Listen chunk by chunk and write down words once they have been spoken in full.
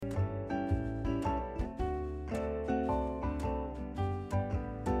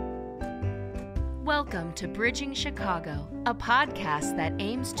Welcome to Bridging Chicago, a podcast that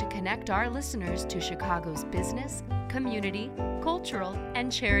aims to connect our listeners to Chicago's business, community, cultural, and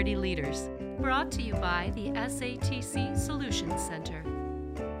charity leaders. Brought to you by the SATC Solutions Center.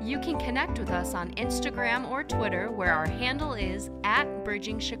 You can connect with us on Instagram or Twitter, where our handle is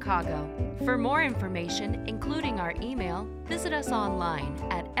 @BridgingChicago. For more information, including our email, visit us online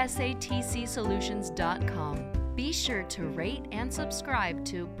at satcsolutions.com. Be sure to rate and subscribe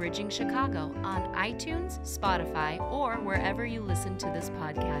to Bridging Chicago on iTunes, Spotify, or wherever you listen to this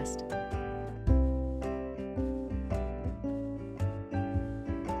podcast.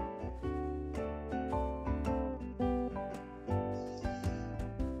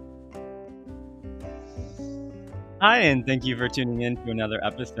 Hi, and thank you for tuning in to another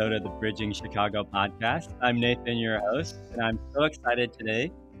episode of the Bridging Chicago podcast. I'm Nathan, your host, and I'm so excited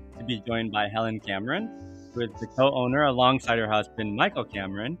today to be joined by Helen Cameron, who is the co-owner alongside her husband, Michael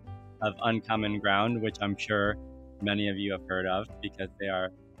Cameron, of Uncommon Ground, which I'm sure many of you have heard of because they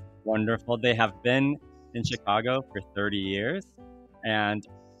are wonderful. They have been in Chicago for 30 years, and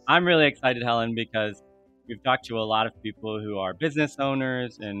I'm really excited, Helen, because we've talked to a lot of people who are business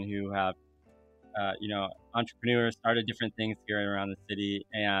owners and who have entrepreneurs started different things here and around the city,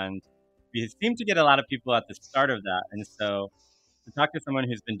 and we seem to get a lot of people at the start of that. And so to talk to someone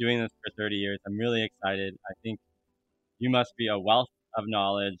who's been doing this for 30 years, I'm really excited. I think you must be a wealth of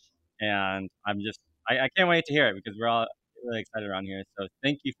knowledge, and I can't wait to hear it because we're all really excited around here. So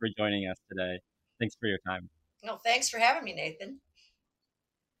thank you for joining us today. Thanks for your time. Well, thanks for having me, Nathan.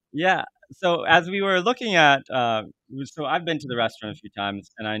 Yeah. So as we were looking at, so I've been to the restaurant a few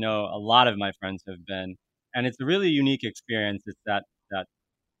times, and I know a lot of my friends have been, and it's a really unique experience. It's that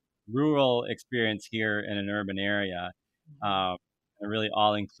rural experience here in an urban area, a really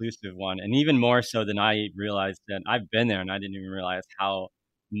all-inclusive one, and even more so than I realized. That I've been there, and I didn't even realize how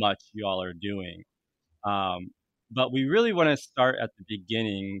much you all are doing. But we really want to start at the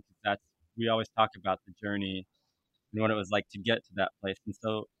beginning. We always talk about the journey and what it was like to get to that place, and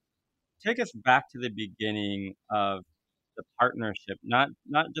so take us back to the beginning of the partnership, not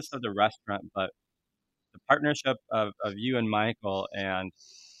just of the restaurant, but the partnership of you and Michael, and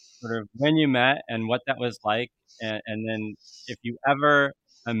sort of when you met and what that was like, and then if you ever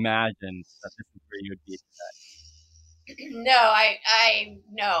imagined that this is where you would be today.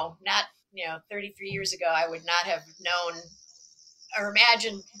 No, not 33 years ago, I would not have known or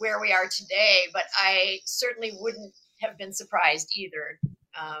imagined where we are today, but I certainly wouldn't have been surprised either,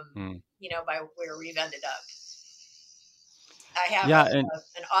 by where we've ended up. I have an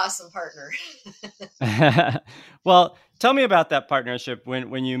awesome partner. Well, tell me about that partnership.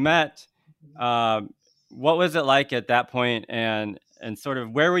 When you met, what was it like at that point, and sort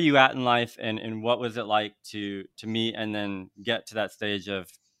of where were you at in life, and what was it like to meet and then get to that stage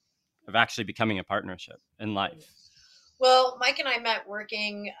of actually becoming a partnership in life? Well, Mike and I met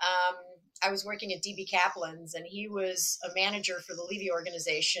working. I was working at DB Kaplan's, and he was a manager for the Levy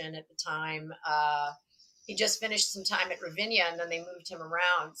organization at the time. He just finished some time at Ravinia, and then they moved him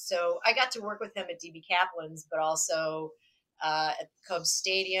around. So I got to work with him at DB Kaplan's, but also at Cubs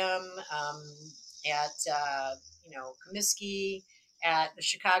Stadium, at Comiskey, at the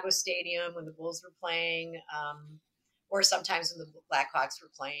Chicago Stadium when the Bulls were playing, or sometimes when the Blackhawks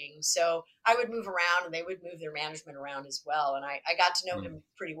were playing. So I would move around, and they would move their management around as well. And I got to know him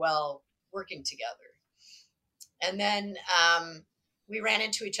pretty well working together. And then we ran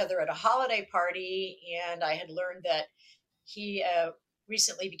into each other at a holiday party, and I had learned that he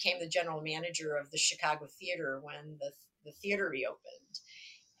recently became the general manager of the Chicago Theater when the theater reopened,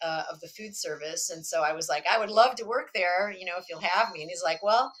 of the food service. And so I was like, I would love to work there, if you'll have me. And he's like,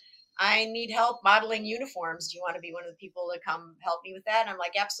 well, I need help modeling uniforms. Do you want to be one of the people to come help me with that? And I'm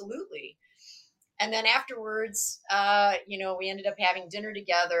like, absolutely. And then afterwards, we ended up having dinner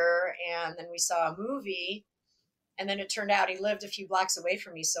together, and then we saw a movie. And then it turned out he lived a few blocks away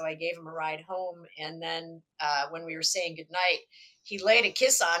from me, so I gave him a ride home. And then when we were saying goodnight, he laid a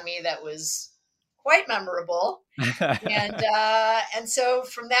kiss on me that was quite memorable. And so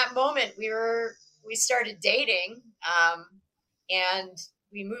from that moment, we started dating, and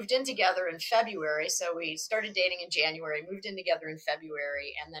we moved in together in February. So we started dating in January, moved in together in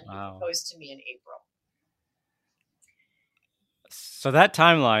February, and then he proposed to me in April. So that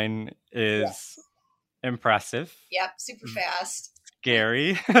timeline is impressive. Yep, super fast.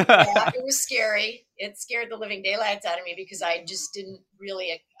 Scary. Yeah, it was scary. It scared the living daylights out of me because I just didn't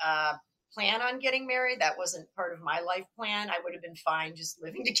really plan on getting married. That wasn't part of my life plan. I would have been fine just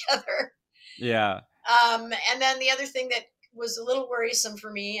living together. Yeah. And then the other thing that was a little worrisome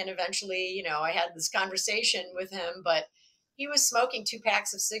for me, and eventually, I had this conversation with him, but he was smoking 2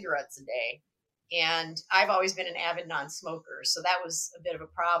 packs of cigarettes a day. And I've always been an avid non-smoker, so that was a bit of a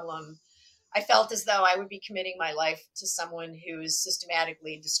problem. I felt as though I would be committing my life to someone who is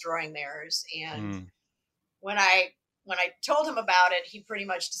systematically destroying theirs. And Mm. when I told him about it, he pretty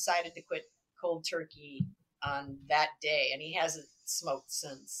much decided to quit cold turkey on that day, and he hasn't smoked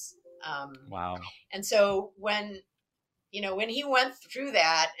since. Wow. And so when he went through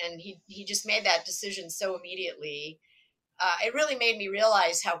that and he just made that decision so immediately, it really made me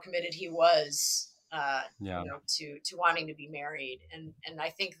realize how committed he was, Yeah. to wanting to be married. And I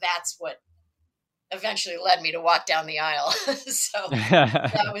think that's what eventually led me to walk down the aisle. So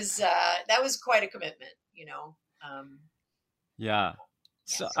that was quite a commitment, Yeah. yeah.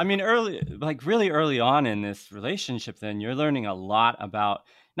 So, I mean, really early on in this relationship, then you're learning a lot about,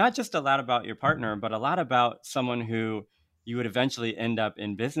 not just a lot about your partner, but a lot about someone who you would eventually end up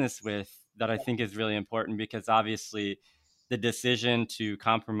in business with, that I think is really important, because obviously the decision to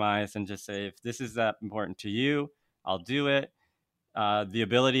compromise and just say, if this is that important to you, I'll do it. The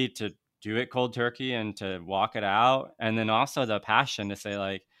ability to do it cold turkey and to walk it out. And then also the passion to say,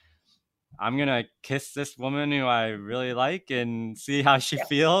 like, I'm going to kiss this woman who I really like and see how she Yeah.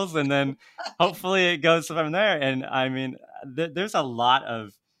 feels. And then hopefully it goes from there. And I mean, there's a lot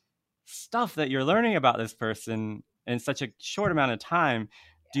of stuff that you're learning about this person in such a short amount of time.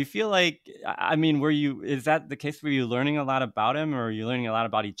 Do you feel like, I mean, is that the case? Were you learning a lot about him, or are you learning a lot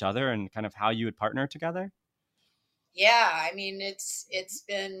about each other and kind of how you would partner together? Yeah, I mean, it's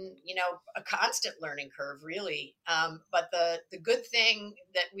been, a constant learning curve, really. But the good thing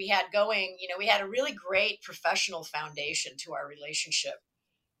that we had going, we had a really great professional foundation to our relationship,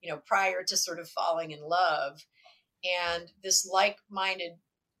 prior to sort of falling in love, and this like-minded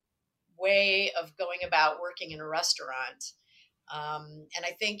way of going about working in a restaurant. And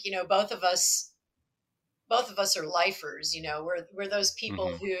I think, both of us are lifers. We're those people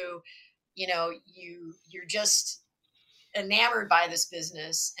Mm-hmm. who, you're just enamored by this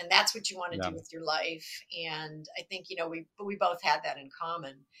business, and that's what you want to Yeah. do with your life. And I think, we both had that in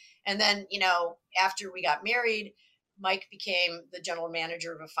common. And then, after we got married, Mike became the general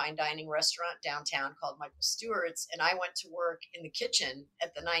manager of a fine dining restaurant downtown called Michael Stewart's, and I went to work in the kitchen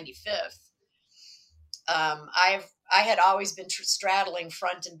at the 95th. I had always been straddling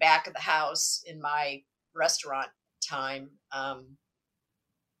front and back of the house in my restaurant time.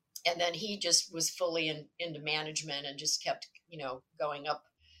 And then he just was fully into management and just kept, going up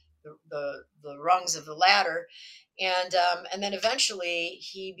the rungs of the ladder. And then eventually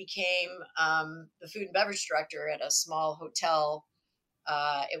he became the food and beverage director at a small hotel.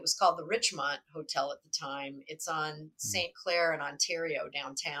 It was called the Richmont Hotel at the time. It's on St. Clair in Ontario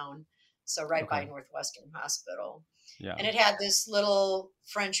downtown, so right by Okay. Northwestern Hospital. Yeah. And it had this little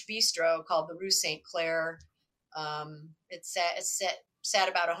French bistro called the Rue St. Clair. It sat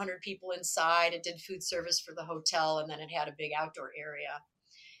about 100 people inside. It did food service for the hotel, and then it had a big outdoor area.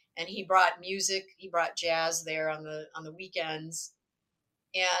 And he brought music. He brought jazz there on the weekends.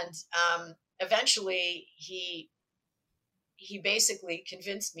 And eventually, he basically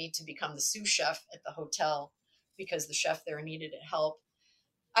convinced me to become the sous chef at the hotel because the chef there needed help.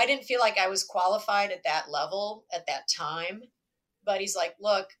 I didn't feel like I was qualified at that level at that time, but he's like,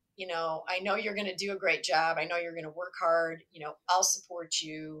 look, I know you're going to do a great job. I know you're going to work hard. I'll support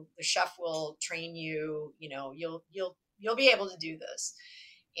you. The chef will train you. You'll be able to do this.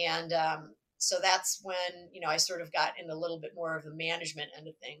 And so that's when, I sort of got in a little bit more of the management end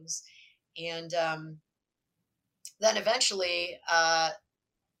of things. And then eventually,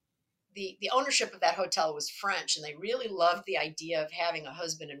 the ownership of that hotel was French, and they really loved the idea of having a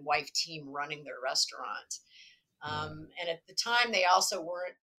husband and wife team running their restaurant. And at the time, they also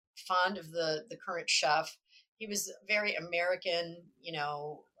weren't fond of the current chef. He was very American,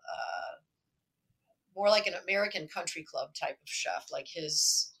 more like an American country club type of chef. Like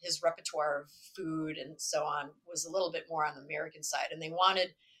his repertoire of food and so on was a little bit more on the American side, and they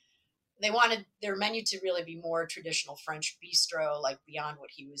wanted their menu to really be more traditional French bistro, like beyond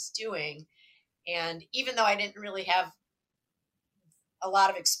what he was doing. And even though I didn't really have a lot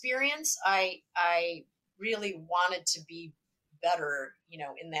of experience, I really wanted to be better,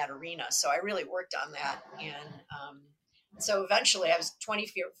 in that arena. So I really worked on that. And so eventually I was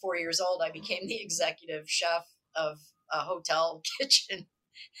 24 years old. I became the executive chef of a hotel kitchen.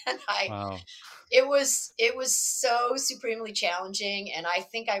 And Wow. it was so supremely challenging. And I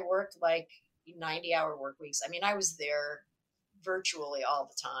think I worked like 90-hour work weeks. I mean, I was there virtually all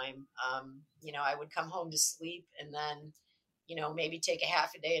the time. I would come home to sleep and then, maybe take a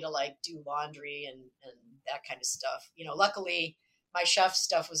half a day to like do laundry and that kind of stuff. Luckily my chef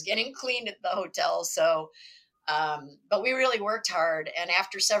stuff was getting cleaned at the hotel. So But we really worked hard. And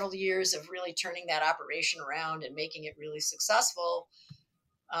after several years of really turning that operation around and making it really successful,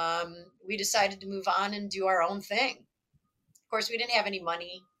 we decided to move on and do our own thing. Of course, we didn't have any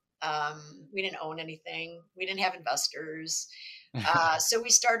money. We didn't own anything. We didn't have investors. So we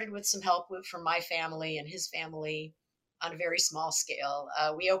started with some help from my family and his family on a very small scale.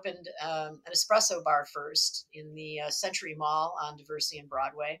 We opened an espresso bar first in the Century Mall on Diversey and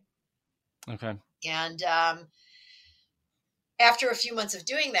Broadway. Okay. And after a few months of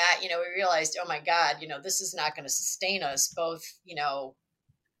doing that, we realized, oh my God, this is not going to sustain us both,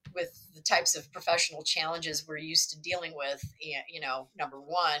 with the types of professional challenges we're used to dealing with, number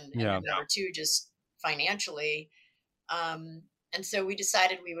one, and then number two, just financially. And so we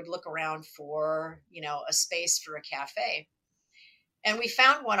decided we would look around for, a space for a cafe. And we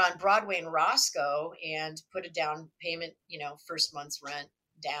found one on Broadway in Roscoe and put a down payment, first month's rent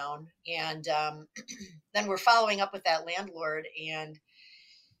down. And then we're following up with that landlord, and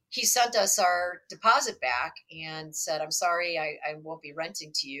he sent us our deposit back and said, I'm sorry, I won't be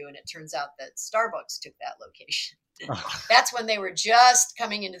renting to you. And it turns out that Starbucks took that location. That's when they were just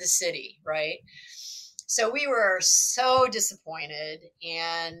coming into the city, right? So we were so disappointed,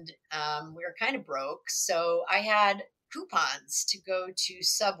 and we were kind of broke. So I had coupons to go to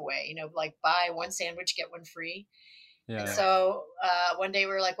Subway, like buy one sandwich, get one free. Yeah. And so one day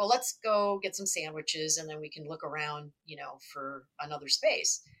we were like, well, let's go get some sandwiches and then we can look around, for another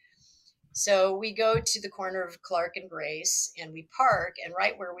space. So we go to the corner of Clark and Grace and we park, and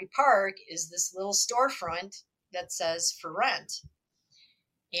right where we park is this little storefront that says for rent.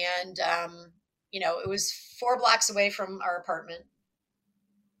 And, it was 4 blocks away from our apartment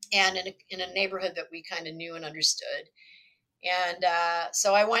and in a neighborhood that we kind of knew and understood. And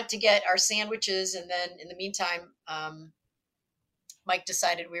so I went to get our sandwiches, and then in the meantime, Mike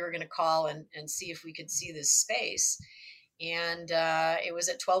decided we were going to call and see if we could see this space. And it was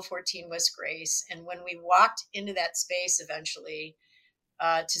at 1214 West Grace. And when we walked into that space eventually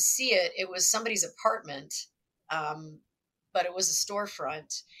to see it, it was somebody's apartment, but it was a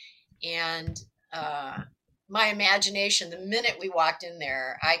storefront. And my imagination, the minute we walked in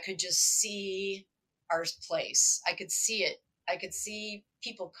there, I could just see our place. I could see it. I could see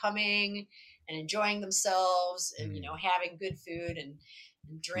people coming and enjoying themselves and, having good food and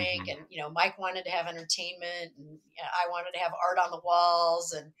drink. And, Mike wanted to have entertainment, and I wanted to have art on the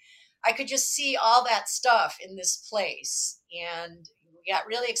walls. And I could just see all that stuff in this place. And we got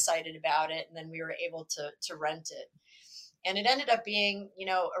really excited about it. And then we were able to rent it. And it ended up being,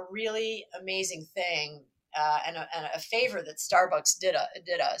 a really amazing thing and a favor that Starbucks did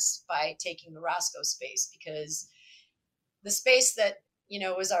us by taking the Roscoe space, because the space that,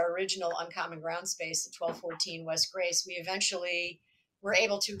 was our original Uncommon Ground space at 1214 West Grace, we eventually were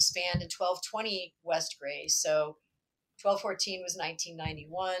able to expand in 1220 West Grace. So 1214 was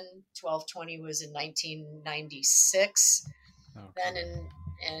 1991, 1220 was in 1996. Okay. Then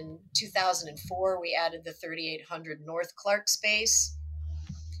in 2004, we added the 3800 North Clark space.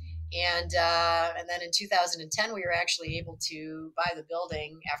 And then in 2010, we were actually able to buy the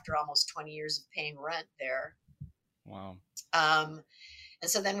building after almost 20 years of paying rent there. Wow. And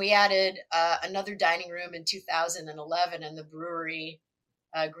so then we added another dining room in 2011 and the brewery,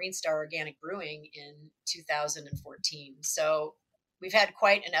 Green Star Organic Brewing, in 2014. So we've had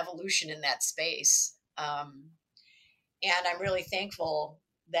quite an evolution in that space. And I'm really thankful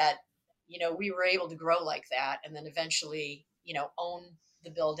that, we were able to grow like that and then eventually, own the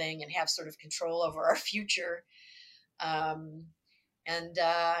building and have sort of control over our future.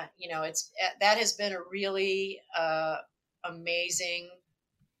 It's that has been a really amazing,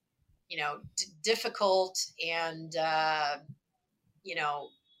 difficult and,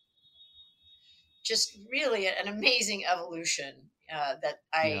 just really an amazing evolution that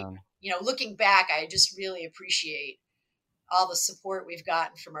I, looking back, I just really appreciate all the support we've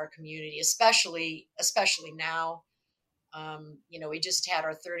gotten from our community, especially now. We just had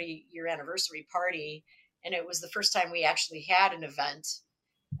our 30-year anniversary party, and it was the first time we actually had an event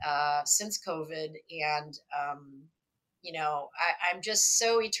since COVID. And, I'm just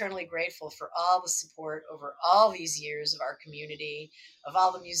so eternally grateful for all the support over all these years of our community, of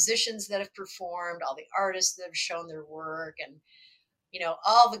all the musicians that have performed, all the artists that have shown their work, and,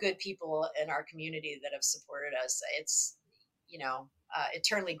 all the good people in our community that have supported us. It's,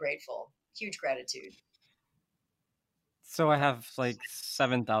 eternally grateful. Huge gratitude. So I have like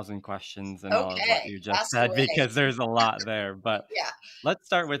 7,000 questions in all of what you just said, because there's a lot there. But let's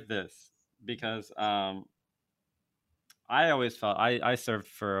start with this, because I always felt I served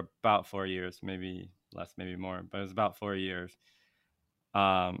for about 4 years, maybe less, maybe more, but it was about 4 years.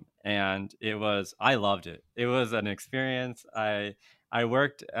 and I loved it. It was an experience. I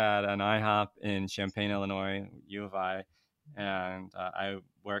worked at an IHOP in Champaign, Illinois, U of I, and I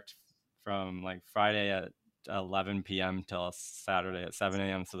worked from like Friday at 11 p.m. till Saturday at 7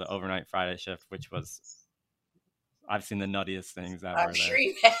 a.m. So the overnight Friday shift, which was, I've seen the nuttiest things I'm ever sure there.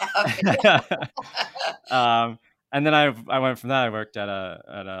 you have. um, and then I went from that. I worked at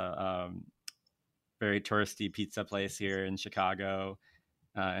a very touristy pizza place here in Chicago,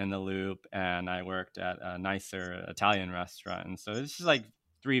 in the Loop, and I worked at a nicer Italian restaurant. And so it's just like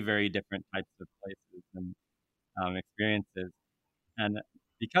three very different types of places and experiences. And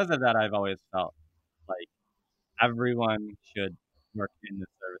because of that, I've always felt like everyone should work in the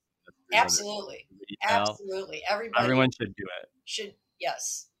service industry, whether Absolutely. it's retail. Absolutely. Everybody Everyone should do it. should,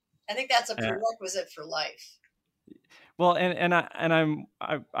 yes. I think that's a And, prerequisite for life. well,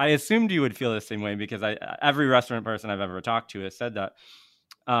 I assumed you would feel the same way because every restaurant person I've ever talked to has said that.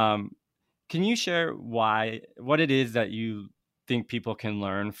 Um, can you share what it is that you think people can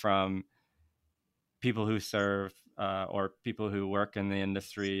learn from people who serve, or people who work in the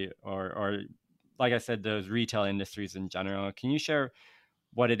industry, or like I said, those retail industries in general? Can you share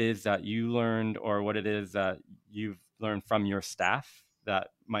what it is that you learned, or what it is that you've learned from your staff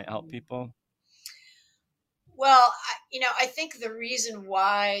that might help people? Well, I think the reason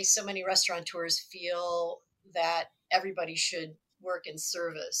why so many restaurateurs feel that everybody should work in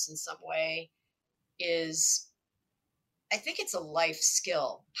service in some way is, I think it's a life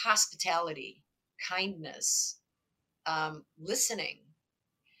skill: hospitality, kindness, listening.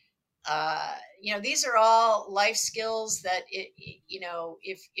 These are all life skills that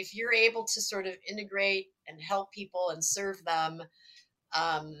if you're able to sort of integrate and help people and serve them,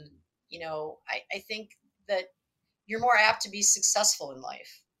 um, I think that you're more apt to be successful in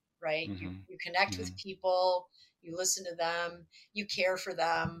life, right? You Mm-hmm. you connect with Mm-hmm. people, you listen to them, you care for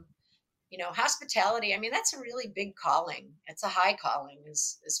them. Hospitality, I mean, that's a really big calling. It's a high calling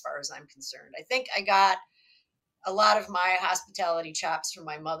as far as I'm concerned. I think I got a lot of my hospitality chops from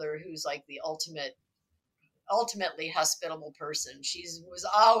my mother, who's like the ultimately hospitable person. She was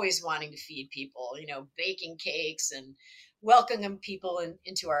always wanting to feed people, baking cakes and welcoming people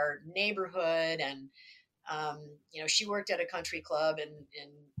into our neighborhood. And she worked at a country club in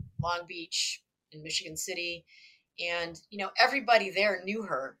Long Beach, in Michigan City, and everybody there knew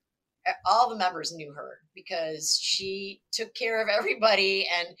her. All the members knew her because she took care of everybody,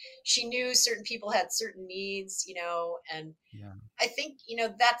 and she knew certain people had certain needs, and Yeah. I think,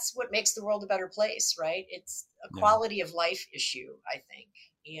 that's what makes the world a better place, right? It's a Yeah. quality of life issue, I think.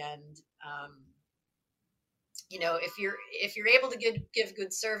 And, if you're able to give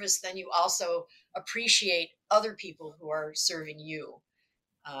good service, then you also appreciate other people who are serving you.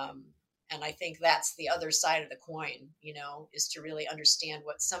 Um, and I think that's the other side of the coin, is to really understand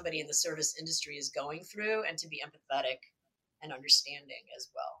what somebody in the service industry is going through and to be empathetic and understanding as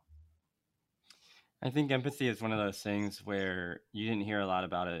well. I think empathy is one of those things where you didn't hear a lot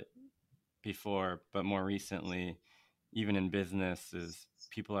about it before, but more recently, even in business, is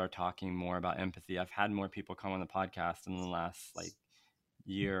people are talking more about empathy. I've had more people come on the podcast in the last like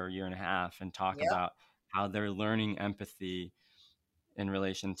year and a half, and talk Yep. about how they're learning empathy in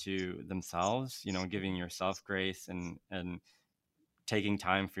relation to themselves, giving yourself grace, and taking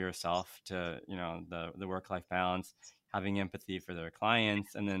time for yourself to, the work-life balance, having empathy for their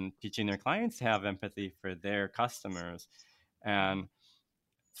clients, and then teaching their clients to have empathy for their customers. And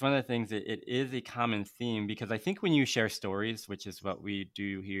it's one of the things that it is a common theme, because I think when you share stories, which is what we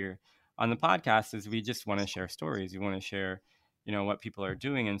do here on the podcast, is we just want to share stories. You want to share, what people are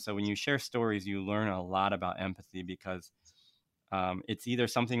doing. And so when you share stories, you learn a lot about empathy, because it's either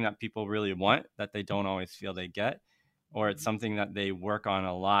something that people really want that they don't always feel they get, or it's something that they work on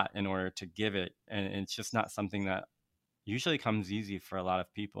a lot in order to give it. And it's just not something that usually comes easy for a lot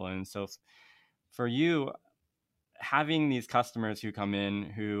of people. And so for you, having these customers who come in,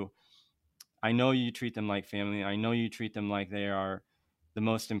 who I know you treat them like family, I know you treat them like they are the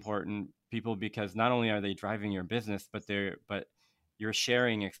most important people, because not only are they driving your business, but you're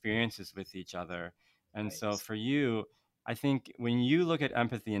sharing experiences with each other. And Right. so for you, I think when you look at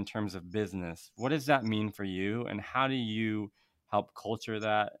empathy in terms of business, what does that mean for you, and how do you help culture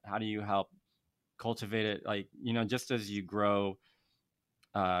that? How do you help cultivate it? Like, just as you grow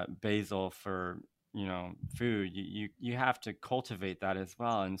basil for, food, you have to cultivate that as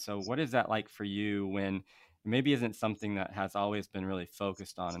well. And so what is that like for you, when it maybe isn't something that has always been really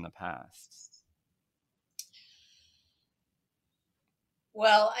focused on in the past?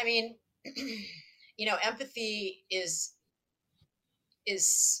 Well, I mean, empathy is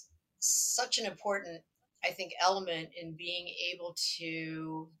such an important, I think, element in being able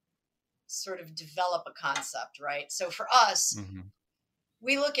to sort of develop a concept, right? So for us, Mm-hmm.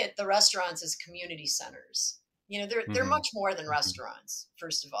 we look at the restaurants as community centers. They're Mm-hmm. much more than Mm-hmm. restaurants,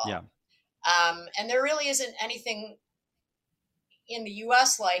 first of Yeah. all. And there really isn't anything in the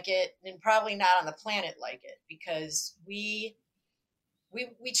US like it, and probably not on the planet like it, because we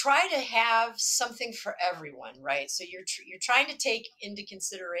try to have something for everyone, right? So you're trying to take into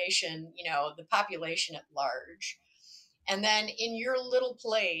consideration, the population at large, and then in your little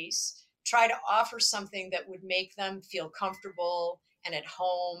place, try to offer something that would make them feel comfortable and at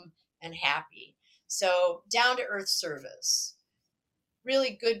home and happy. So down to earth service,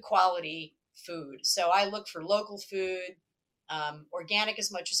 really good quality food. So I look for local food, organic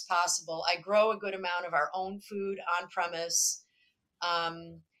as much as possible. I grow a good amount of our own food on premise.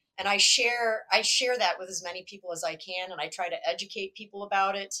 And I share that with as many people as I can, and I try to educate people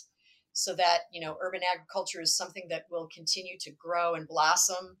about it, so that urban agriculture is something that will continue to grow and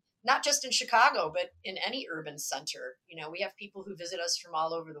blossom, not just in Chicago but in any urban center. We have people who visit us from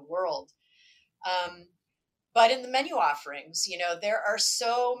all over the world. um, but in the menu offerings, there are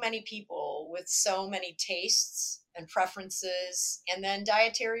so many people with so many tastes and preferences, and then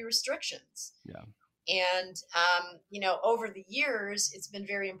dietary restrictions. Yeah. And, over the years, it's been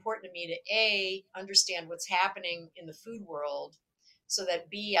very important to me to A, understand what's happening in the food world, so that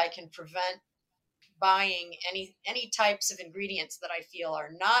B, I can prevent buying any types of ingredients that I feel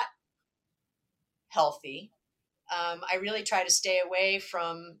are not healthy. I really try to stay away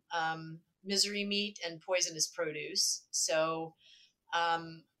from misery meat and poisonous produce. So, I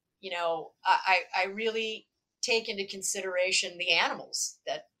really take into consideration the animals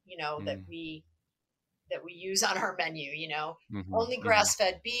that Mm-hmm. we use on our menu. Mm-hmm. Only Mm-hmm.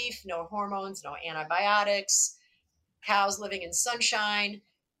 grass-fed beef, no hormones, no antibiotics, cows living in sunshine.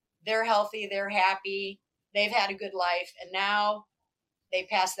 They're healthy, they're happy, they've had a good life, and now they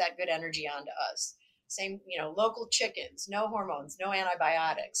pass that good energy on to us. Same, local chickens, no hormones, no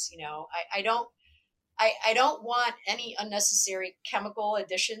antibiotics. I don't want any unnecessary chemical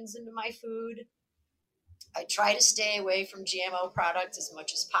additions into my food. I try to stay away from GMO products as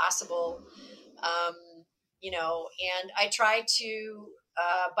much as possible. um, and I try to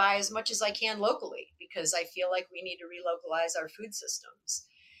buy as much as I can locally, because I feel like we need to relocalize our food systems.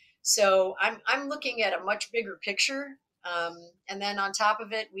 So I'm looking at a much bigger picture. And then on top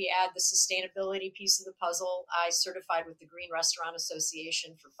of it, we add the sustainability piece of the puzzle. I certified with the Green Restaurant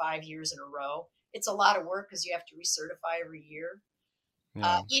Association for 5 years in a row. It's a lot of work because you have to recertify every year.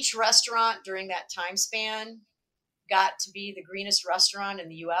 Yeah. Each restaurant during that time span got to be the greenest restaurant in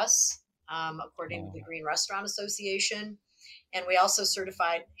the US, according to the Oh. Green Restaurant Association. And we also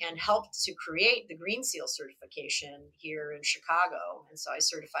certified and helped to create the Green Seal certification here in Chicago. And so I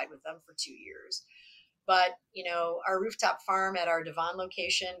certified with them for 2 years. But, our rooftop farm at our Devon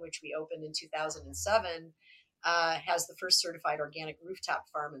location, which we opened in 2007, has the first certified organic rooftop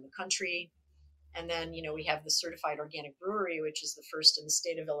farm in the country. And then, we have the certified organic brewery, which is the first in the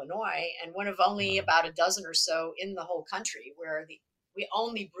state of Illinois, and one of only Wow. about a dozen or so in the whole country where we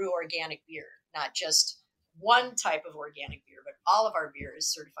only brew organic beer, not just one type of organic beer, but all of our beer is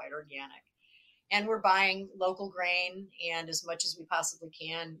certified organic. And we're buying local grain and as much as we possibly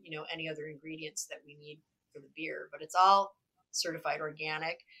can, any other ingredients that we need for the beer, but it's all certified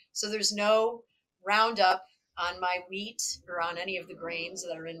organic. So there's no Roundup on my wheat or on any of the grains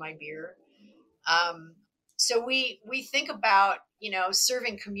that are in my beer. Um, so we think about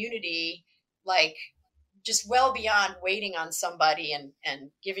serving community, like, just well beyond waiting on somebody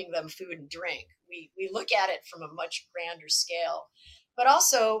and giving them food and drink. We look at it from a much grander scale, but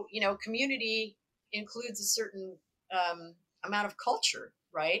also community includes a certain amount of culture,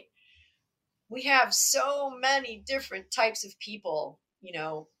 right? We have so many different types of people,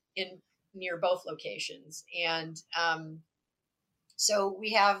 in near both locations, and so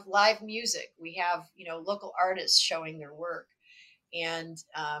we have live music. We have, local artists showing their work. And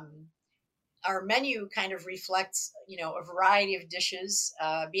our menu kind of reflects, a variety of dishes.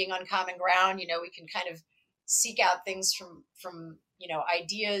 Being on common ground, we can kind of seek out things from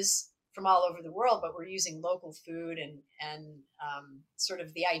ideas from all over the world, but we're using local food and sort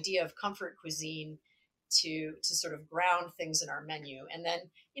of the idea of comfort cuisine to sort of ground things in our menu. And then,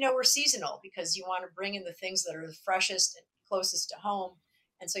 we're seasonal because you want to bring in the things that are the freshest and closest to home.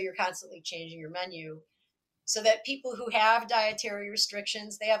 And so you're constantly changing your menu so that people who have dietary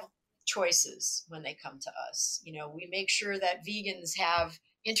restrictions, they have choices when they come to us. We make sure that vegans have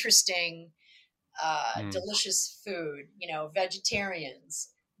interesting, Mm. delicious food. Vegetarians,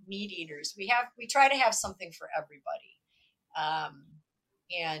 meat eaters. We try to have something for everybody. Um,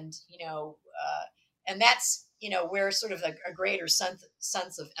 and and that's where sort of a greater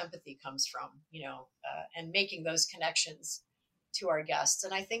sense of empathy comes from, and making those connections to our guests.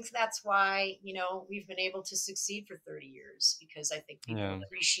 And I think that's why, we've been able to succeed for 30 years, because I think people Yeah.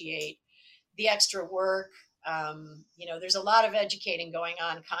 appreciate the extra work. There's a lot of educating going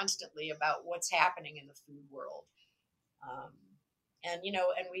on constantly about what's happening in the food world. And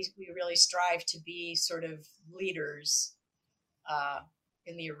we really strive to be sort of leaders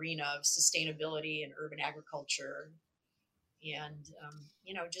in the arena of sustainability and urban agriculture, and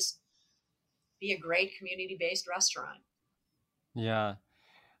just be a great community-based restaurant. Yeah.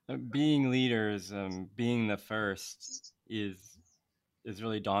 Being leaders, being the first is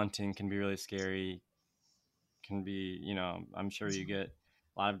really daunting, can be really scary, can be, I'm sure you get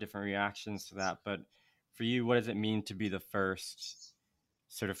a lot of different reactions to that. But for you, what does it mean to be the first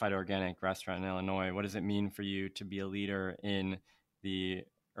certified organic restaurant in Illinois? What does it mean for you to be a leader in the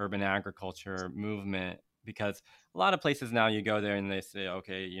urban agriculture movement? Because a lot of places now you go there and they say,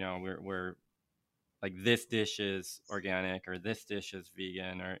 okay, we're like, this dish is organic or this dish is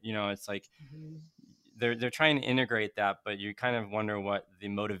vegan, or it's like they're trying to integrate that, but you kind of wonder what the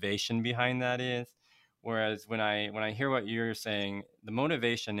motivation behind that is. Whereas when I hear what you're saying, the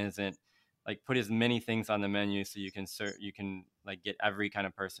motivation isn't like put as many things on the menu so you can like get every kind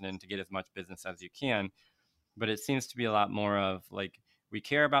of person in to get as much business as you can. But it seems to be a lot more of like, we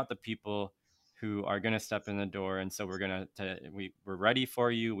care about the people who are going to step in the door, and so we're ready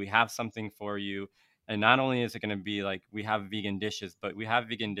for you, we have something for you. And not only is it going to be like we have vegan dishes, but we have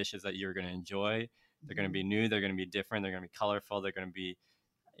vegan dishes that you're going to enjoy. They're going to be new, they're going to be different, they're going to be colorful, they're going to be,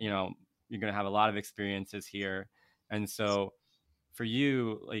 you're going to have a lot of experiences here. And so for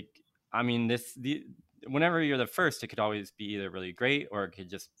you, like, I mean, whenever you're the first, it could always be either really great or it could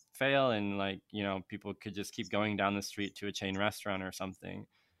just fail, and like, people could just keep going down the street to a chain restaurant or something.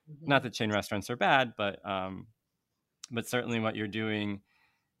 Not that chain restaurants are bad, but certainly what you're doing,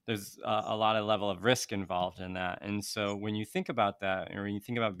 there's a lot of level of risk involved in that. And so when you think about that, or when you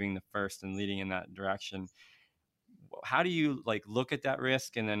think about being the first and leading in that direction, how do you like look at that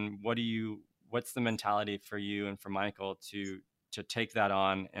risk? And then what's the mentality for you and for Michael to take that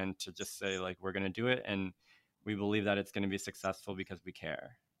on and to just say, like, we're going to do it, and we believe that it's going to be successful because we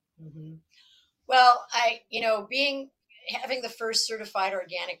care? Well, having the first certified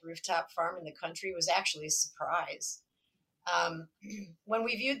organic rooftop farm in the country was actually a surprise. When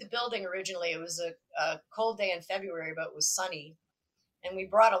we viewed the building originally, it was a cold day in February, but it was sunny. And we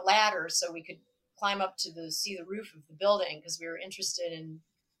brought a ladder so we could climb up to see the roof of the building, because we were interested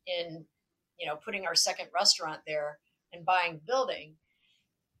in putting our second restaurant there and buying the building.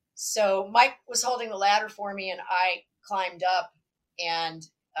 So Mike was holding the ladder for me, and I climbed up. And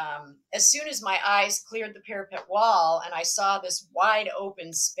as soon as my eyes cleared the parapet wall and I saw this wide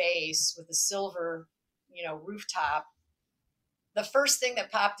open space with a silver, rooftop, the first thing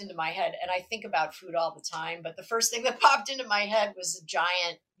that popped into my head, and I think about food all the time, but the first thing that popped into my head was a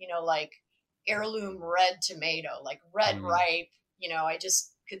giant, like heirloom red tomato, like red ripe, I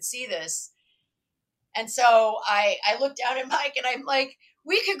just could see this. And so I looked down at Mike and I'm like,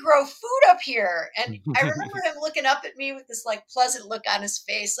 we could grow food up here. And I remember him looking up at me with this like pleasant look on his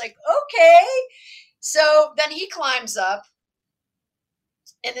face, like, okay. So then he climbs up.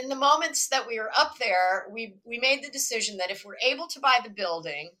 And in the moments that we were up there, we made the decision that if we're able to buy the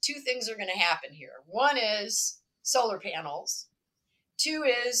building, two things are going to happen here. One is solar panels. Two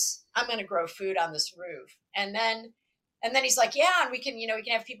is I'm going to grow food on this roof. And then he's like, yeah, and we can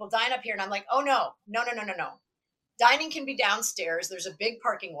have people dine up here. And I'm like, oh, no. Dining can be downstairs. There's a big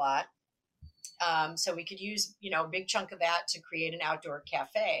parking lot. So we could use, a big chunk of that to create an outdoor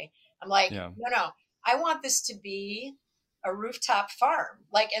cafe. I'm like, no, I want this to be a rooftop farm.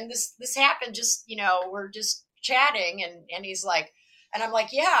 Like, and this happened just, we're just chatting and he's like, and I'm like,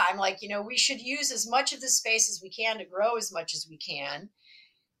 yeah, we should use as much of the space as we can to grow as much as we can.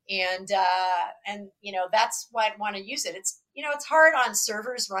 And that's why I want to use it. It's, it's hard on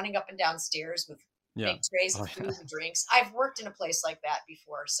servers running up and down stairs with big trays of food and drinks. I've worked in a place like that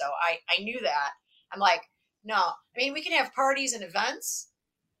before. So I knew that. I'm like, no, we can have parties and events,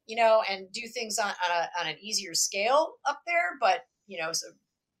 and do things on an easier scale up there, but, so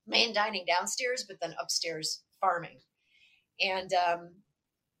main dining downstairs, but then upstairs farming. And,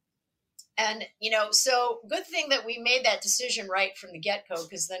 so good thing that we made that decision right from the get-go,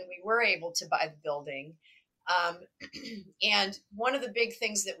 because then we were able to buy the building. And one of the big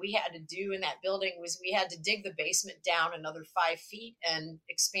things that we had to do in that building was we had to dig the basement down another 5 feet and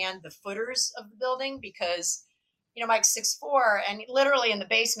expand the footers of the building, because, Mike's 6'4", and literally in the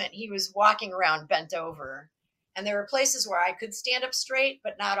basement, he was walking around bent over. And there were places where I could stand up straight,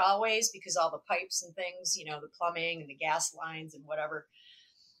 but not always, because all the pipes and things, the plumbing and the gas lines and whatever.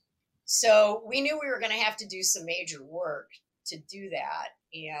 So we knew we were going to have to do some major work to do that.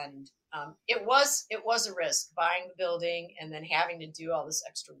 And it was a risk buying the building and then having to do all this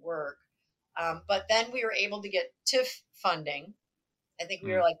extra work. But then we were able to get TIF funding. I think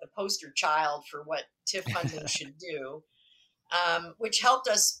we were like the poster child for what TIF funding should do, which helped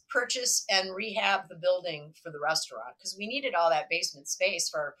us purchase and rehab the building for the restaurant, because we needed all that basement space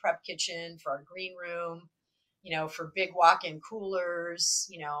for our prep kitchen, for our green room, for big walk-in coolers,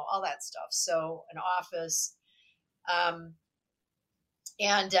 all that stuff. So an office.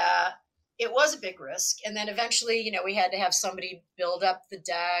 And it was a big risk. And then eventually, we had to have somebody build up the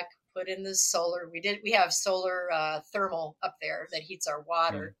deck, put in the solar. We have solar thermal up there that heats our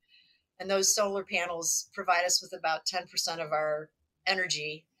water. And those solar panels provide us with about 10% of our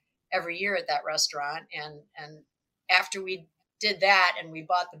energy every year at that restaurant. And after we did that and we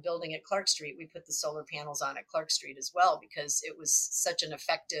bought the building at Clark Street, we put the solar panels on at Clark Street as well, because it was such an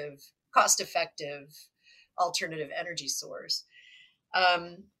effective, cost-effective alternative energy source.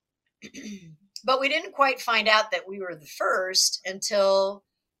 But we didn't quite find out that we were the first until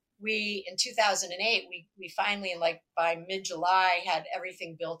in 2008, we finally, by mid-July, had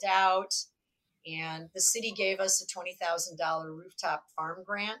everything built out, and the city gave us a $20,000 rooftop farm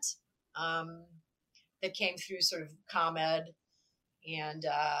grant that came through sort of ComEd, and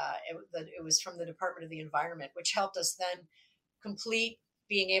it was from the Department of the Environment, which helped us then complete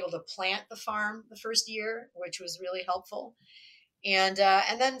being able to plant the farm the first year, which was really helpful. And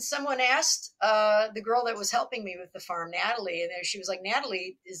then someone asked the girl that was helping me with the farm, Natalie, and she was like,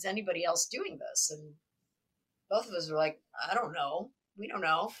 "Natalie, is anybody else doing this?" And both of us were like, "I don't know. We don't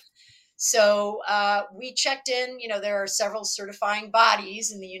know." So we checked in. There are several certifying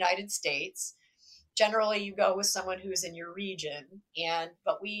bodies in the United States. Generally, you go with someone who's in your region.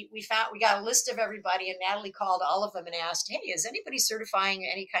 But we got a list of everybody, and Natalie called all of them and asked, "Hey, is anybody certifying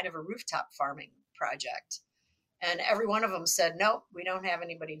any kind of a rooftop farming project?" And every one of them said, "Nope, we don't have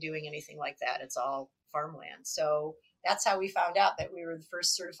anybody doing anything like that. It's all farmland." So that's how we found out that we were the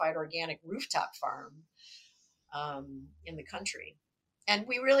first certified organic rooftop farm in the country. And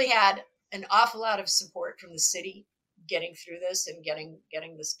we really had an awful lot of support from the city getting through this and getting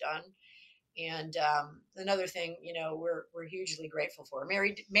this done. And another thing, we're hugely grateful for.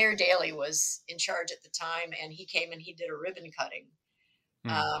 Mayor Daley was in charge at the time, and he came and he did a ribbon cutting.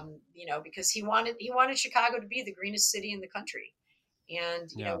 Because he wanted Chicago to be the greenest city in the country.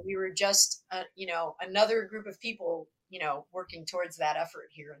 And, we were just, another group of people, working towards that effort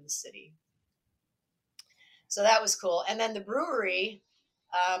here in the city. So that was cool. And then the brewery,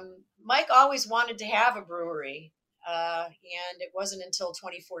 Mike always wanted to have a brewery. And it wasn't until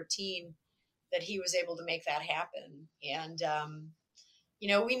 2014 that he was able to make that happen. And,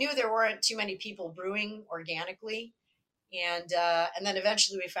 we knew there weren't too many people brewing organically. And then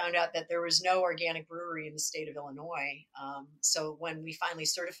eventually we found out that there was no organic brewery in the state of Illinois. So when we finally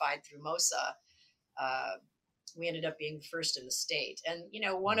certified through MOSA, we ended up being the first in the state. And,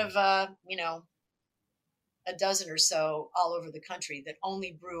 one of, a dozen or so all over the country that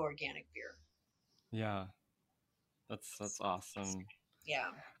only brew organic beer. Yeah, that's awesome.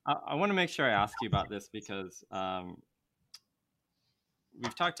 Yeah. I want to make sure I ask you about this because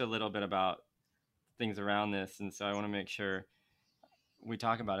we've talked a little bit about things around this, and so I want to make sure we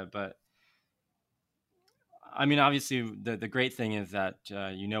talk about it. But I mean, obviously the great thing is that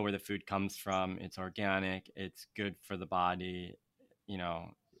where the food comes from. It's organic, it's good for the body,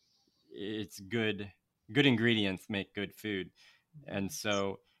 it's good ingredients make good food. And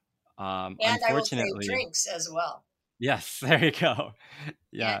so and unfortunately, I will say drinks as well. Yes, there you go.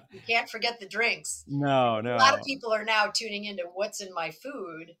 Yeah, you can't forget the drinks. No. A lot of people are now tuning into what's in my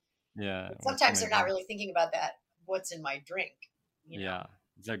food. Yeah. But sometimes they're not really thinking about that. What's in my drink? Yeah,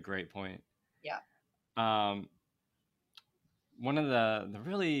 it's a great point. Yeah. One of the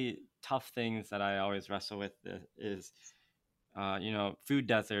really tough things that I always wrestle with is, food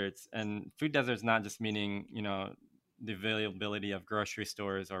deserts. And food deserts not just meaning, the availability of grocery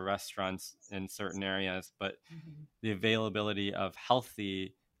stores or restaurants in certain areas, but the availability of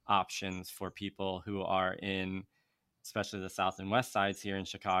healthy options for people who are in, especially the South and West sides here in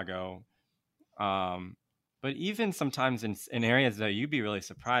Chicago. But even sometimes in areas that you'd be really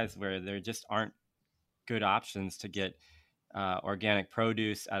surprised where there just aren't good options to get organic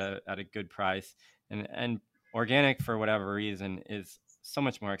produce at a good price. And organic, for whatever reason, is so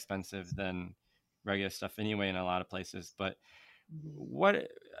much more expensive than regular stuff anyway in a lot of places. But what,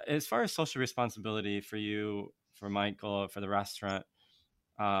 as far as social responsibility for you, for Michael, for the restaurant,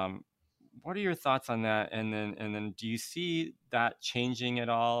 what are your thoughts on that? And then do you see that changing at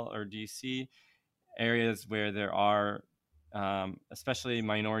all, or do you see areas where there are, especially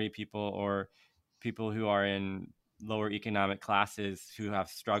minority people or people who are in lower economic classes who have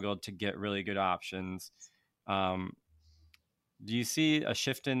struggled to get really good options? Um, do you see a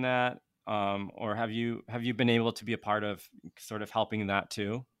shift in that, or have you been able to be a part of sort of helping that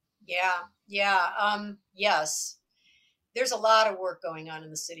too? Yes. There's a lot of work going on in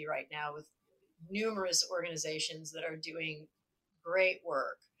the city right now with numerous organizations that are doing great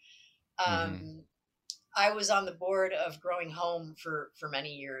work. Mm-hmm. Um, I was on the board of Growing Home for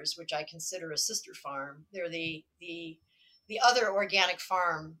many years, which I consider a sister farm. They're the other organic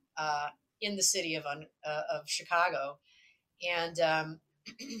farm in the city of Chicago, and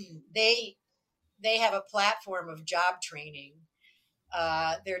they they have a platform of job training.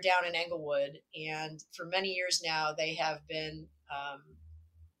 They're down in Englewood, and for many years now, they've been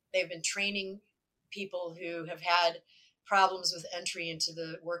training people who have had problems with entry into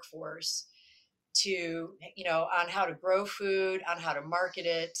the workforce to, on how to grow food, on how to market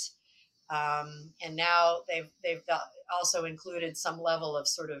it. And now they've also included some level of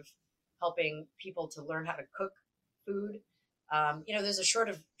sort of helping people to learn how to cook food. There's a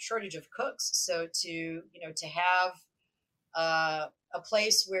shortage of cooks, so to have a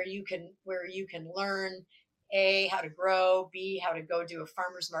place where you can learn, A, how to grow, B, how to go do a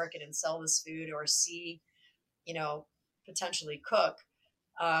farmer's market and sell this food, or C, you know potentially cook.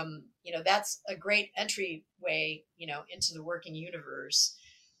 That's a great entryway, into the working universe.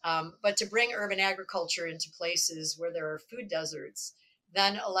 But to bring urban agriculture into places where there are food deserts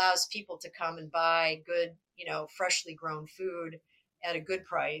then allows people to come and buy good, freshly grown food at a good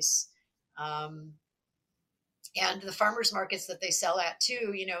price. Um, and the farmers markets that they sell at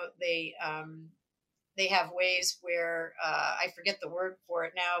too, they have ways where I forget the word for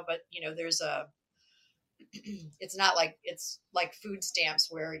it now, but there's a it's like food stamps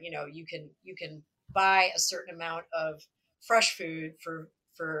where you can buy a certain amount of fresh food for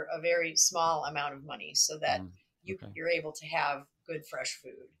a very small amount of money, so that Mm. Okay. you're able to have good fresh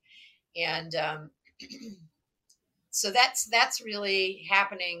food. And so that's really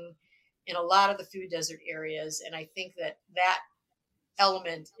happening in a lot of the food desert areas, and I think that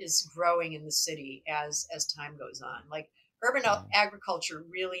element is growing in the city as time goes on. Like, urban Yeah. agriculture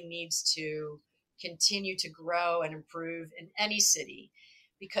really needs to continue to grow and improve in any city,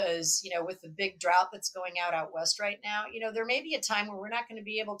 because with the big drought that's going out west right now, there may be a time where we're not going to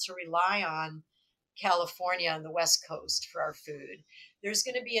be able to rely on California and the West Coast for our food. There's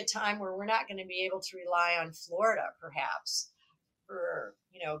going to be a time where we're not going to be able to rely on Florida, perhaps, for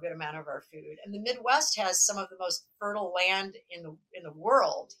a good amount of our food. And the Midwest has some of the most fertile land in the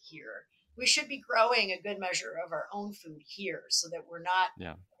world here. We should be growing a good measure of our own food here, so that we're not.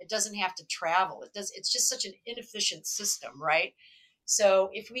 Yeah. It doesn't have to travel. It's just such an inefficient system, right? So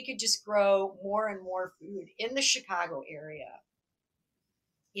if we could just grow more and more food in the Chicago area,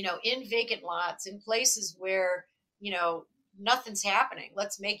 in vacant lots, in places where you know nothing's happening,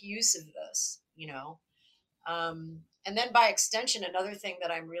 let's make use of this. And then by extension, another thing that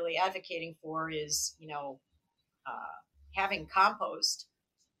I'm really advocating for is, having compost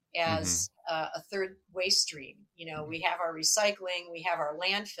Mm-hmm. as a third waste stream. We have our recycling, we have our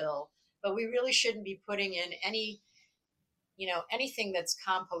landfill, but we really shouldn't be putting in anything that's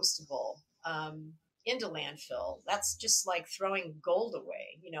compostable into landfill. That's just like throwing gold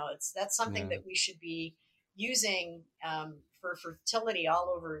away. That's something Yeah. that we should be using for fertility all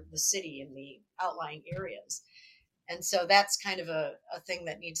over the city in the outlying areas. And so that's kind of a thing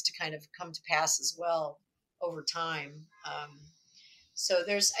that needs to kind of come to pass as well over time. So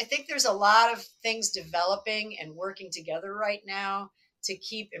I think there's a lot of things developing and working together right now to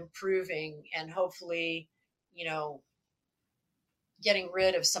keep improving and hopefully, you know, getting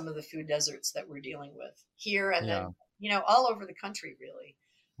rid of some of the food deserts that we're dealing with here and Yeah. then, all over the country, really.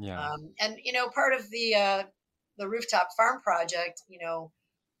 Yeah. And part of the rooftop farm project,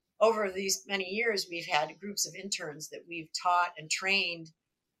 over these many years, we've had groups of interns that we've taught and trained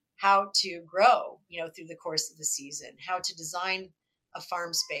how to grow, through the course of the season, how to design a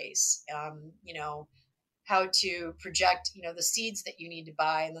farm space, how to project, the seeds that you need to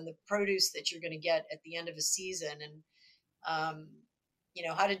buy and then the produce that you're going to get at the end of a season. And,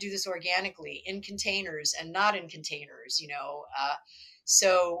 how to do this organically in containers and not in containers,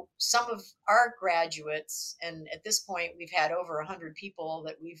 so some of our graduates, and at this point we've had over 100 people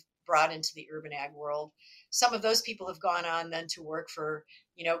that we've brought into the urban ag world. Some of those people have gone on then to work for,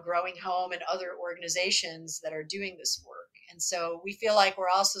 Growing Home and other organizations that are doing this work. And so we feel like we're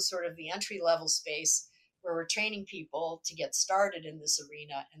also sort of the entry level space where we're training people to get started in this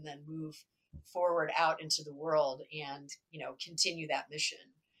arena and then move forward out into the world and, continue that mission.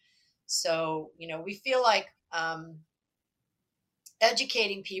 So, we feel like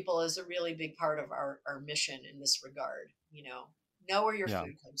educating people is a really big part of our mission in this regard. Know where your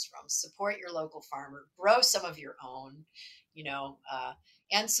food comes from, support your local farmer, grow some of your own,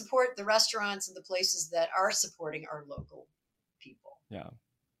 and support the restaurants and the places that are supporting our local people. Yeah.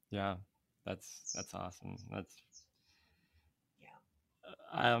 That's awesome.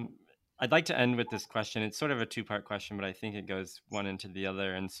 Yeah. I'd like to end with this question. It's sort of a two-part question, but I think it goes one into the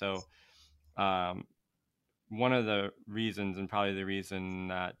other. And so, one of the reasons, and probably the reason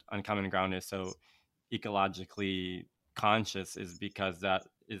that Uncommon Ground is so ecologically conscious, is because that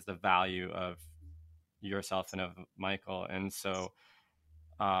is the value of yourself and of Michael. And so,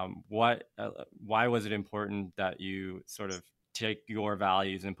 why was it important that you sort of take your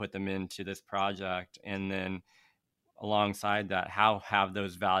values and put them into this project? And then alongside that, how have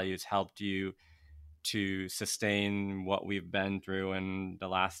those values helped you to sustain what we've been through in the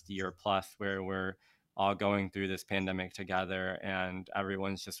last year plus, where we're all going through this pandemic together and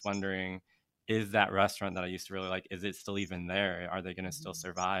everyone's just wondering, is that restaurant that I used to really like, is it still even there? Are they going to still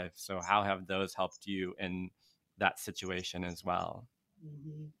survive? So how have those helped you in that situation as well?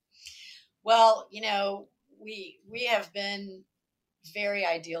 Mm-hmm. Well, we have been very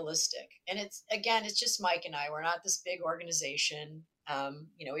idealistic, and it's just Mike and I. We're not this big organization.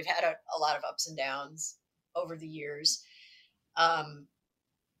 We've had a lot of ups and downs over the years. And,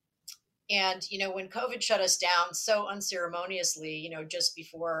 when COVID shut us down so unceremoniously, just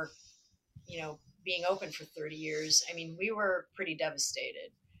before, being open for 30 years, I mean, we were pretty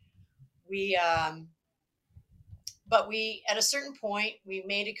devastated. But at a certain point, we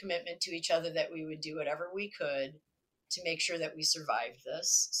made a commitment to each other that we would do whatever we could to make sure that we survived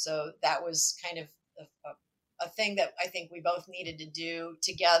this. So that was kind of a thing that I think we both needed to do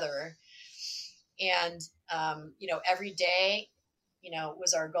together. And, every day,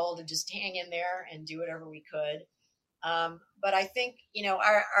 was our goal to just hang in there and do whatever we could. But I think,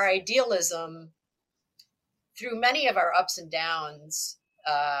 our idealism through many of our ups and downs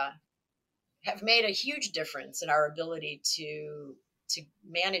have made a huge difference in our ability to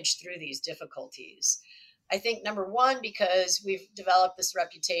manage through these difficulties. I think, number one, because we've developed this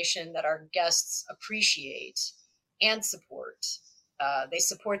reputation that our guests appreciate and support. They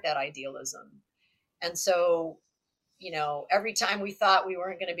support that idealism. And so, every time we thought we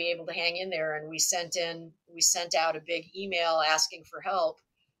weren't going to be able to hang in there, and we sent out a big email asking for help,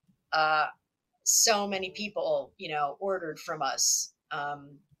 so many people, ordered from us,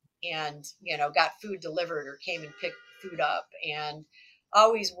 and, got food delivered or came and picked food up, and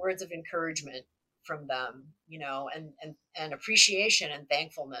always words of encouragement from them, and appreciation and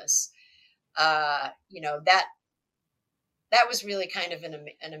thankfulness. That was really kind of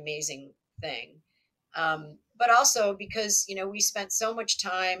an amazing thing. But also because, we spent so much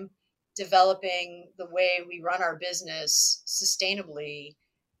time developing the way we run our business sustainably.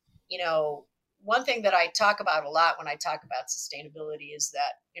 One thing that I talk about a lot when I talk about sustainability is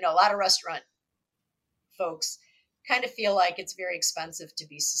that, a lot of restaurant folks kind of feel like it's very expensive to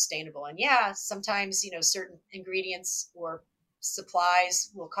be sustainable. And yeah, sometimes, certain ingredients or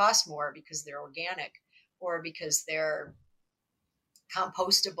supplies will cost more because they're organic or because they're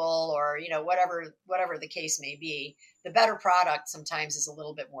compostable or, whatever the case may be. The better product sometimes is a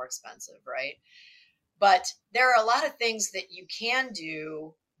little bit more expensive, right? But there are a lot of things that you can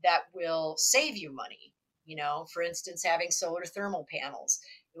do that will save you money. For instance, having solar thermal panels.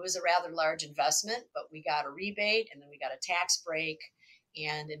 It was a rather large investment, but we got a rebate and then we got a tax break.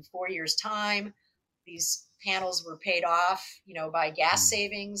 And in 4 years' time, these panels were paid off, by gas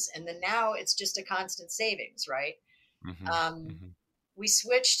savings. And then now it's just a constant savings, right? Mm-hmm. We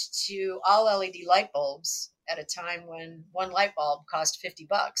switched to all LED light bulbs at a time when one light bulb cost $50.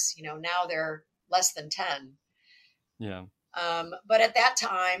 Now they're less than 10. Yeah. But at that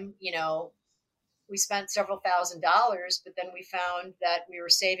time, we spent several $1,000s, but then we found that we were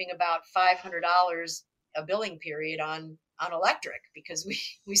saving about $500 a billing period on electric because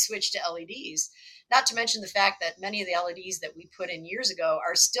we switched to LEDs. Not to mention the fact that many of the LEDs that we put in years ago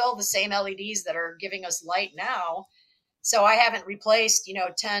are still the same LEDs that are giving us light now. So I haven't replaced,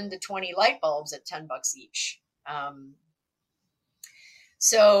 10 to 20 light bulbs at $10 each.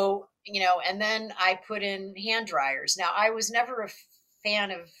 So, and then I put in hand dryers. Now, I was never a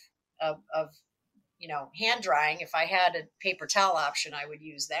fan of hand drying. If I had a paper towel option, I would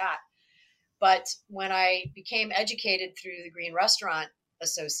use that. But when I became educated through the Green Restaurant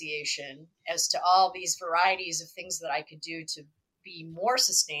Association as to all these varieties of things that I could do to be more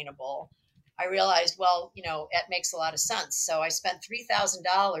sustainable, I realized, well, it makes a lot of sense. So I spent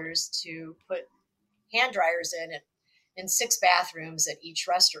 $3,000 to put hand dryers in 6 bathrooms at each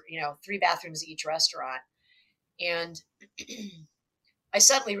restaurant, 3 bathrooms at each restaurant. And I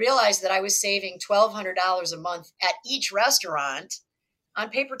suddenly realized that I was saving $1,200 a month at each restaurant on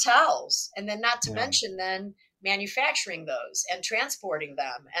paper towels. And then not to Yeah. mention then manufacturing those and transporting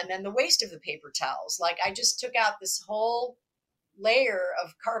them. And then the waste of the paper towels. Like I just took out this whole layer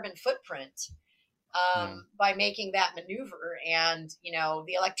of carbon footprint by making that maneuver. And,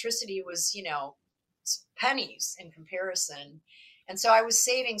 the electricity was, pennies in comparison. And so I was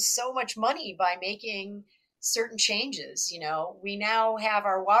saving so much money by making certain changes. We now have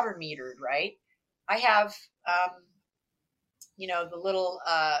our water metered, right? I have, the little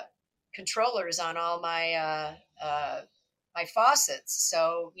controllers on all my faucets.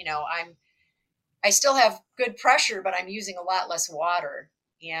 So, I still have good pressure, but I'm using a lot less water.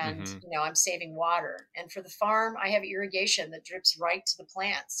 And, I'm saving water. And for the farm, I have irrigation that drips right to the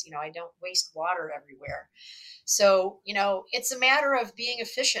plants. I don't waste water everywhere. So, it's a matter of being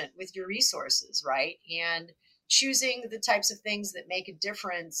efficient with your resources, right? And choosing the types of things that make a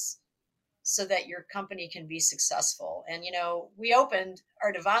difference so that your company can be successful. And, we opened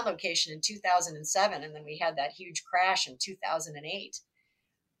our Devon location in 2007, and then we had that huge crash in 2008.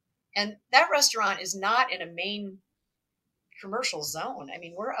 And that restaurant is not in a main commercial zone. I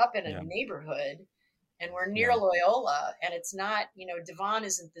mean, we're up in a neighborhood and we're near Loyola, and it's not, Devon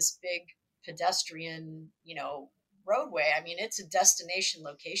isn't this big pedestrian, roadway. I mean, it's a destination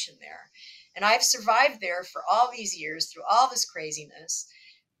location there. And I've survived there for all these years through all this craziness,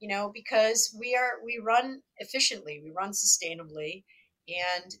 because we run efficiently, we run sustainably,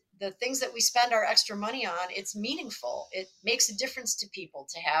 and the things that we spend our extra money on, it's meaningful. It makes a difference to people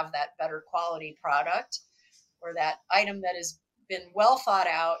to have that better quality product or that item that has been well thought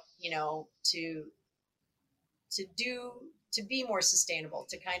out, to be more sustainable,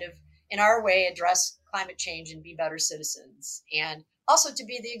 to kind of, in our way, address climate change and be better citizens, and also to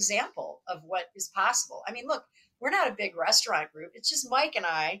be the example of what is possible. I mean, look, we're not a big restaurant group. It's just Mike and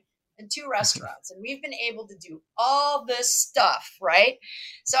I and 2 restaurants, and we've been able to do all this stuff, right?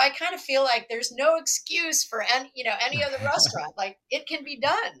 So I kind of feel like there's no excuse for any other restaurant. Like, it can be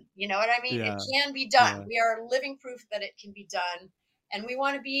done. You know what I mean? Yeah. It can be done. Yeah. We are living proof that it can be done. And we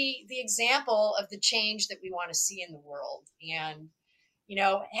want to be the example of the change that we want to see in the world. And,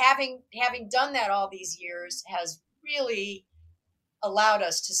 having done that all these years has really allowed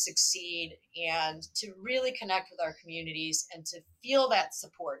us to succeed and to really connect with our communities and to feel that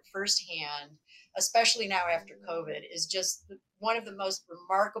support firsthand, especially now after COVID, is just one of the most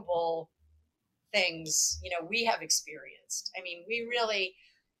remarkable things, we have experienced. I mean,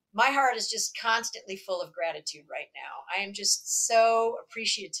 my heart is just constantly full of gratitude right now. I am just so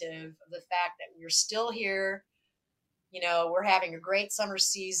appreciative of the fact that we're still here. We're having a great summer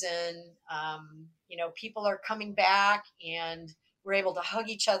season. People are coming back and we're able to hug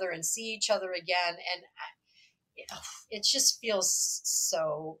each other and see each other again. And it just feels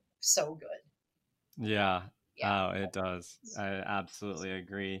so, so good. Yeah. Yeah. Oh, it does. I absolutely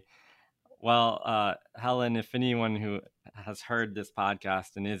agree. Well, Helen, if anyone who has heard this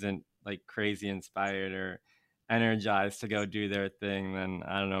podcast and isn't like crazy inspired or energized to go do their thing, then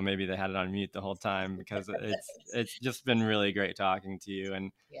I don't know, maybe they had it on mute the whole time, because it's just been really great talking to you.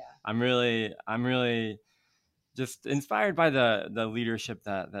 And Yeah. I'm really just inspired by the leadership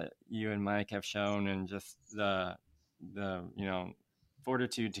that you and Mike have shown, and just the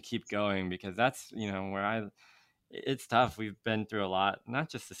fortitude to keep going, because that's where it's tough. We've been through a lot, not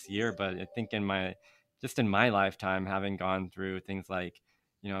just this year, but I think in my lifetime, having gone through things like,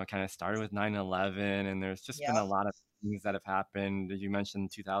 it kind of started with 9/11, and there's just been a lot of things that have happened. You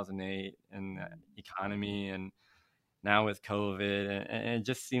mentioned 2008 and the economy, and now with COVID, and it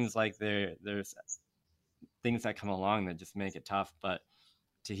just seems like there's things that come along that just make it tough. But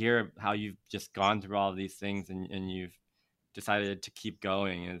to hear how you've just gone through all of these things and you've decided to keep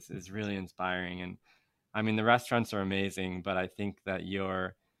going is really inspiring. And I mean, the restaurants are amazing, but I think that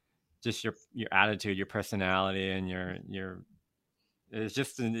your attitude, your personality, and your it's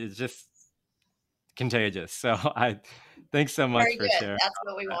just contagious. So thanks so much Very for good. sharing. That's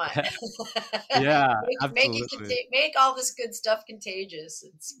what we want. Yeah, absolutely. Make all this good stuff contagious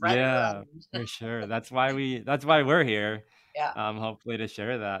and spread it around. For sure. That's why we're here. Yeah. Hopefully to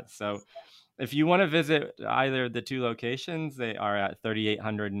share that. So if you want to visit either of the 2 locations, they are at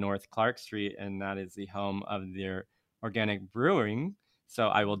 3800 North Clark Street, and that is the home of their organic brewing. So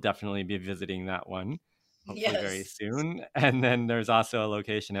I will definitely be visiting that one, hopefully very soon. And then there's also a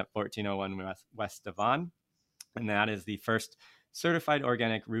location at 1401 West Devon, and that is the first certified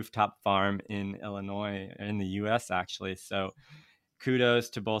organic rooftop farm in Illinois, in the US actually. So kudos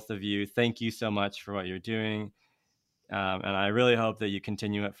to both of you. Thank you so much for what you're doing. And I really hope that you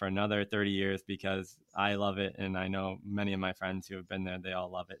continue it for another 30 years because I love it. And I know many of my friends who have been there, they all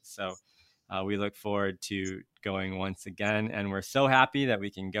love it. So we look forward to going once again. And we're so happy that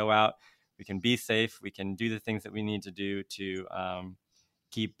we can go out, we can be safe, we can do the things that we need to do to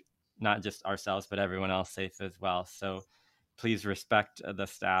keep not just ourselves, but everyone else safe as well. So please respect the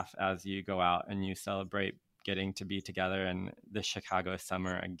staff as you go out and you celebrate getting to be together in the Chicago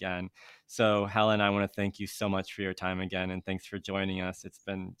summer again. So Helen, I want to thank you so much for your time again, and thanks for joining us. It's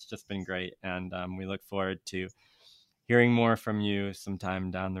just been great, and we look forward to hearing more from you sometime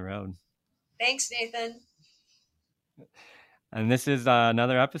down the road. Thanks, Nathan. And this is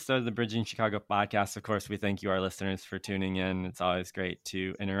another episode of the Bridging Chicago podcast. Of course, we thank you, our listeners, for tuning in. It's always great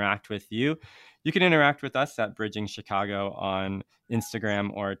to interact with you. You can interact with us at Bridging Chicago on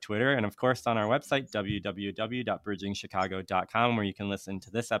Instagram or Twitter. And of course, on our website, www.bridgingchicago.com, where you can listen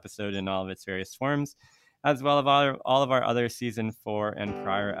to this episode in all of its various forms, as well as all of our other season 4 and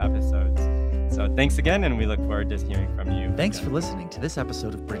prior episodes. So thanks again, and we look forward to hearing from you. Thanks for listening to this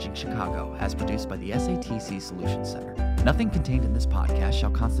episode of Bridging Chicago, as produced by the SATC Solutions Center. Nothing contained in this podcast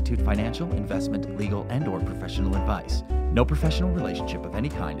shall constitute financial, investment, legal, and/or professional advice. No professional relationship of any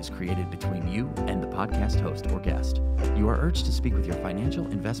kind is created between you and the podcast host or guest. You are urged to speak with your financial,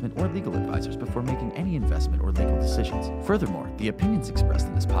 investment, or legal advisors before making any investment or legal decisions. Furthermore, the opinions expressed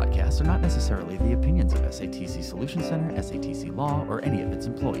in this podcast are not necessarily the opinions of SATC Solutions Center, SATC Law, or any of its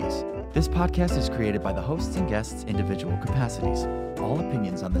employees. This podcast is created by the hosts and guests' individual capacities. All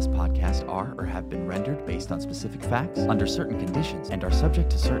opinions on this podcast are or have been rendered based on specific facts, under certain conditions, and are subject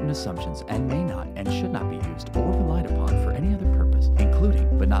to certain assumptions and may not and should not be used or relied upon for any other purpose,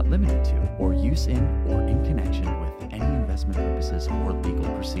 including but not limited to, or use in or in connection with any investment purposes or legal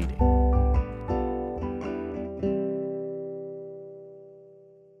proceeding.